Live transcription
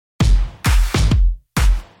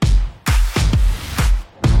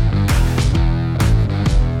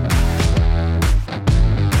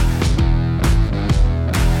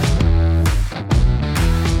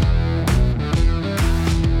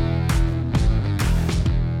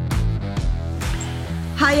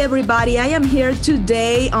Hi, everybody. I am here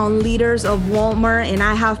today on Leaders of Walmart, and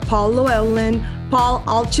I have Paul Lewellen. Paul,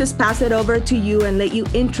 I'll just pass it over to you and let you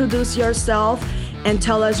introduce yourself and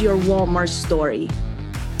tell us your Walmart story.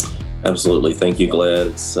 Absolutely. Thank you, Gled.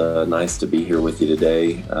 It's nice to be here with you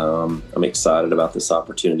today. I'm excited about this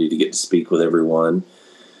opportunity to get to speak with everyone.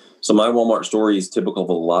 So my Walmart story is typical of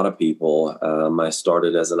a lot of people. I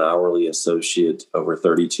started as an hourly associate over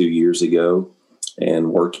 32 years ago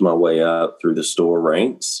and worked my way up through the store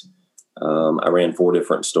ranks. I ran 4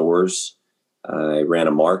 different stores. I ran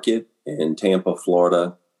a market in Tampa,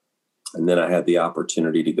 Florida, and then I had the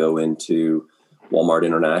opportunity to go into Walmart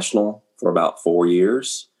International for about 4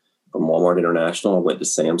 years. From Walmart International, I went to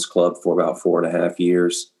Sam's Club for about 4.5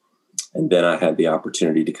 years. And then I had the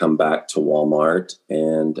opportunity to come back to Walmart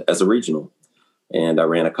and as a regional. And I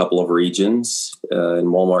ran a couple of regions in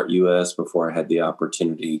Walmart US before I had the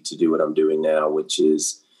opportunity to do what I'm doing now, which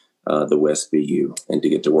is the West BU, and to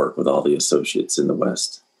get to work with all the associates in the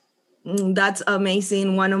West. That's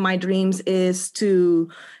amazing. One of my dreams is to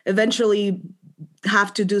eventually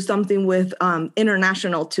have to do something with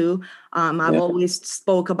international too. I've always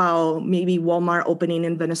spoke about maybe Walmart opening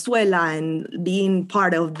in Venezuela and being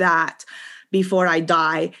part of that before I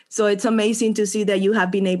die. So it's amazing to see that you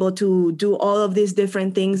have been able to do all of these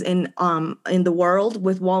different things in the world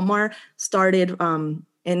with Walmart. Started, and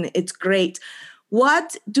it's great.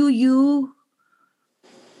 What do you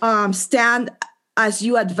stand as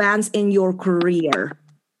you advance in your career?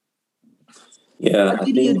 Yeah, what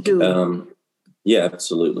did you do? Yeah,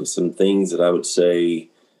 absolutely. Some things that I would say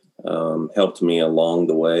helped me along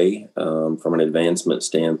the way from an advancement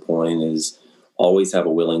standpoint is always have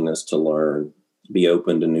a willingness to learn, be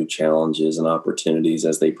open to new challenges and opportunities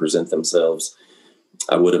as they present themselves.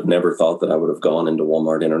 I would have never thought that I would have gone into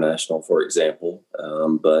Walmart International, for example,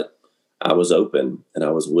 but I was open and I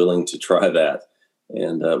was willing to try that.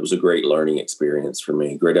 And it was a great learning experience for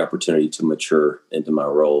me, great opportunity to mature into my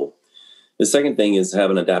role. The second thing is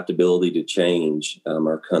having adaptability to change.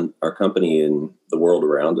 Our company and the world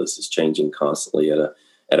around us is changing constantly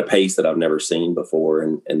at a pace that I've never seen before.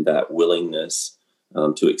 And that willingness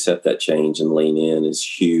to accept that change and lean in is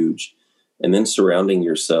huge. And then surrounding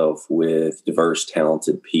yourself with diverse,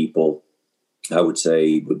 talented people, I would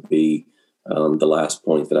say would be the last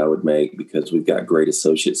point that I would make, because we've got great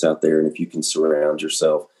associates out there. And if you can surround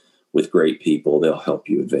yourself with great people, they'll help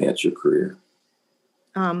you advance your career.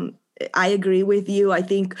 I agree with you. I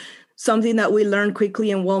think something that we learn quickly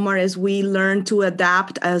in Walmart is we learn to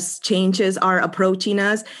adapt as changes are approaching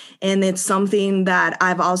us. And it's something that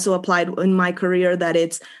I've also applied in my career,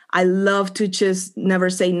 that I love to just never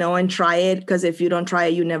say no and try it, because if you don't try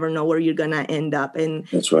it, you never know where you're going to end up. And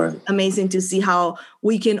that's right. It's amazing to see how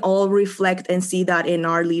we can all reflect and see that in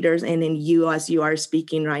our leaders and in you as you are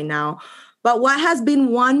speaking right now. But what has been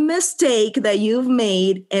one mistake that you've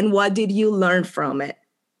made, and what did you learn from it?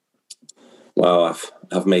 Wow,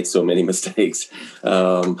 I've made so many mistakes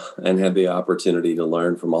and had the opportunity to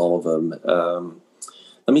learn from all of them.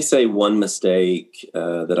 Let me say one mistake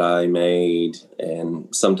that I made,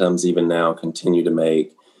 and sometimes even now continue to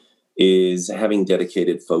make, is having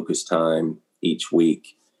dedicated focus time each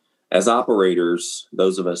week. As operators,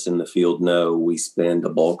 those of us in the field know we spend a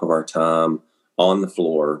bulk of our time on the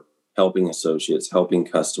floor, helping associates, helping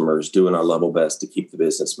customers, doing our level best to keep the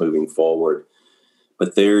business moving forward.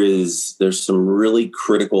 But there's some really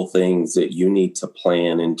critical things that you need to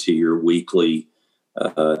plan into your weekly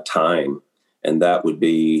time. And that would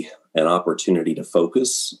be an opportunity to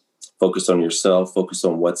focus on yourself, focus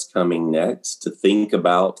on what's coming next, to think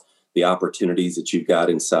about the opportunities that you've got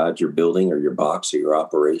inside your building or your box or your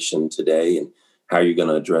operation today, and how you're going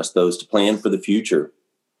to address those, to plan for the future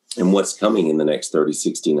and what's coming in the next 30,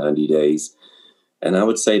 60, 90 days. And I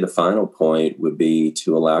would say the final point would be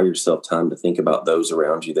to allow yourself time to think about those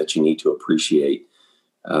around you that you need to appreciate.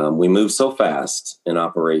 We move so fast in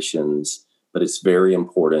operations, but it's very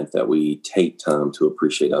important that we take time to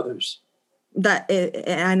appreciate others.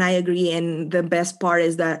 And I agree. And the best part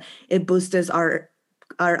is that it boosts our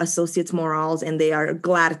associates' morals, and they are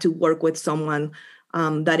glad to work with someone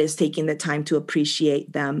that is taking the time to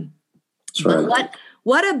appreciate them. That's right. But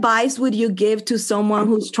what advice would you give to someone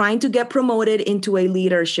who's trying to get promoted into a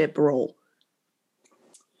leadership role?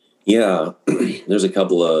 Yeah, there's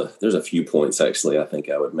a few points actually I think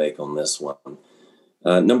I would make on this one.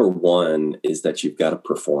 Number one is that you've got to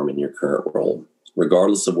perform in your current role.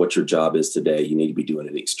 Regardless of what your job is today, you need to be doing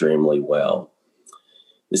it extremely well.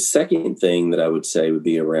 The second thing that I would say would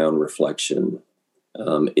be around reflection.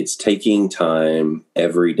 It's taking time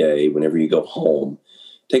every day whenever you go home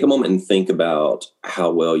take a moment and think about how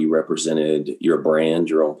well you represented your brand,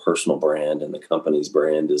 your own personal brand, and the company's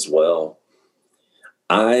brand as well.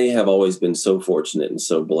 I have always been so fortunate and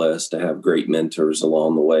so blessed to have great mentors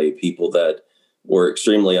along the way, people that were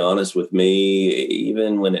extremely honest with me,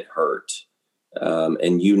 even when it hurt.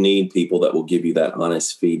 And you need people that will give you that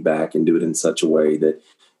honest feedback and do it in such a way that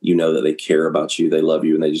you know that they care about you, they love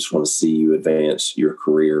you, and they just want to see you advance your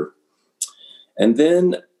career. And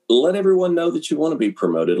then let everyone know that you want to be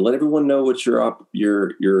promoted. Let everyone know what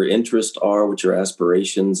your interests are, what your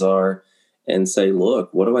aspirations are, and say,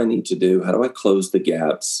 look, what do I need to do? How do I close the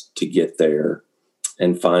gaps to get there?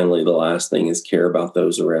 And finally, the last thing is care about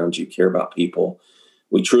those around you, care about people.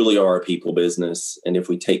 We truly are a people business. And if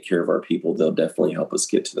we take care of our people, they'll definitely help us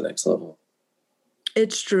get to the next level.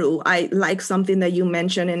 It's true. I like something that you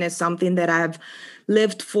mentioned, and it's something that I've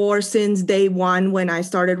lived for since day one when I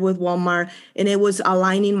started with Walmart. And it was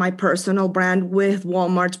aligning my personal brand with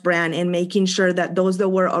Walmart's brand and making sure that those that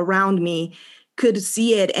were around me could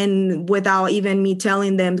see it, and without even me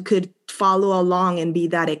telling them, could follow along and be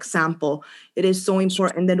that example. It is so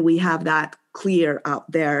important that we have that clear out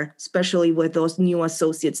there, especially with those new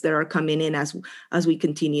associates that are coming in as we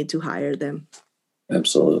continue to hire them.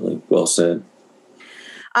 Absolutely. Well said.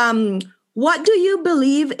 What do you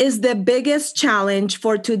believe is the biggest challenge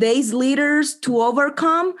for today's leaders to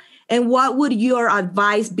overcome, and what would your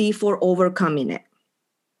advice be for overcoming it?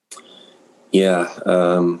 Yeah,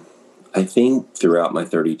 I think throughout my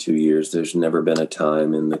 32 years, there's never been a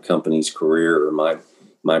time in the company's career or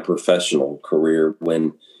my professional career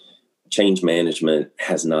when change management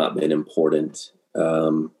has not been important.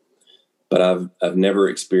 But I've never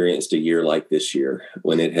experienced a year like this year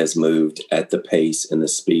when it has moved at the pace and the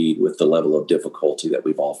speed with the level of difficulty that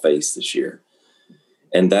we've all faced this year.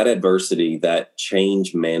 And that adversity, that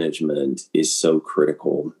change management is so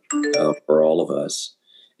critical for all of us.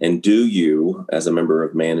 And do you, as a member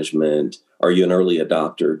of management, are you an early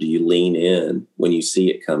adopter? Do you lean in when you see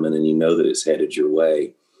it coming and you know that it's headed your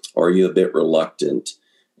way? Or are you a bit reluctant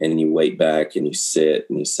and you wait back and you sit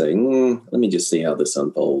and you say, let me just see how this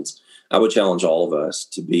unfolds? I would challenge all of us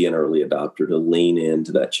to be an early adopter, to lean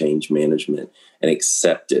into that change management and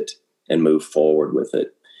accept it and move forward with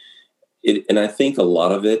it. And I think a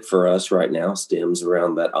lot of it for us right now stems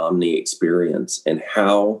around that omni experience and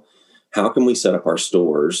how can we set up our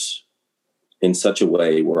stores in such a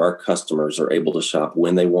way where our customers are able to shop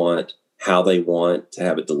when they want, how they want, to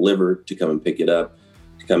have it delivered, to come and pick it up,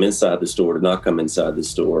 to come inside the store, to not come inside the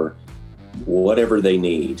store, whatever they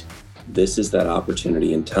need. This is that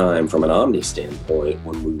opportunity in time from an omni standpoint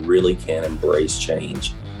when we really can embrace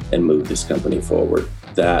change and move this company forward.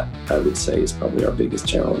 That, I would say, is probably our biggest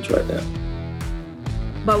challenge right now.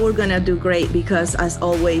 But we're going to do great because, as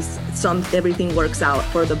always, everything works out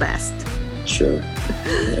for the best. Sure.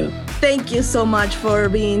 Yeah. Thank you so much for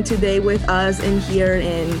being today with us and here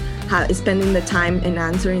and spending the time and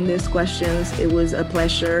answering these questions. It was a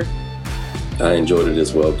pleasure. I enjoyed it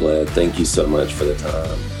as well, Gled. Thank you so much for the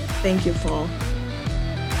time. Thank you, Paul.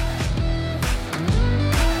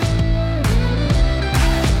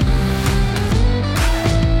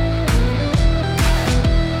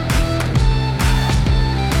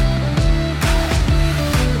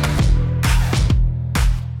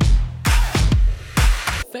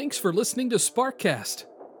 Thanks for listening to Sparkcast.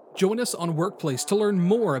 Join us on Workplace to learn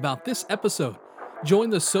more about this episode.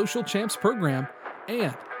 Join the Social Champs program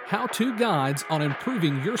and how-to guides on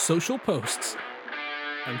improving your social posts.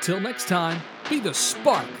 Until next time, be the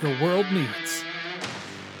spark the world needs.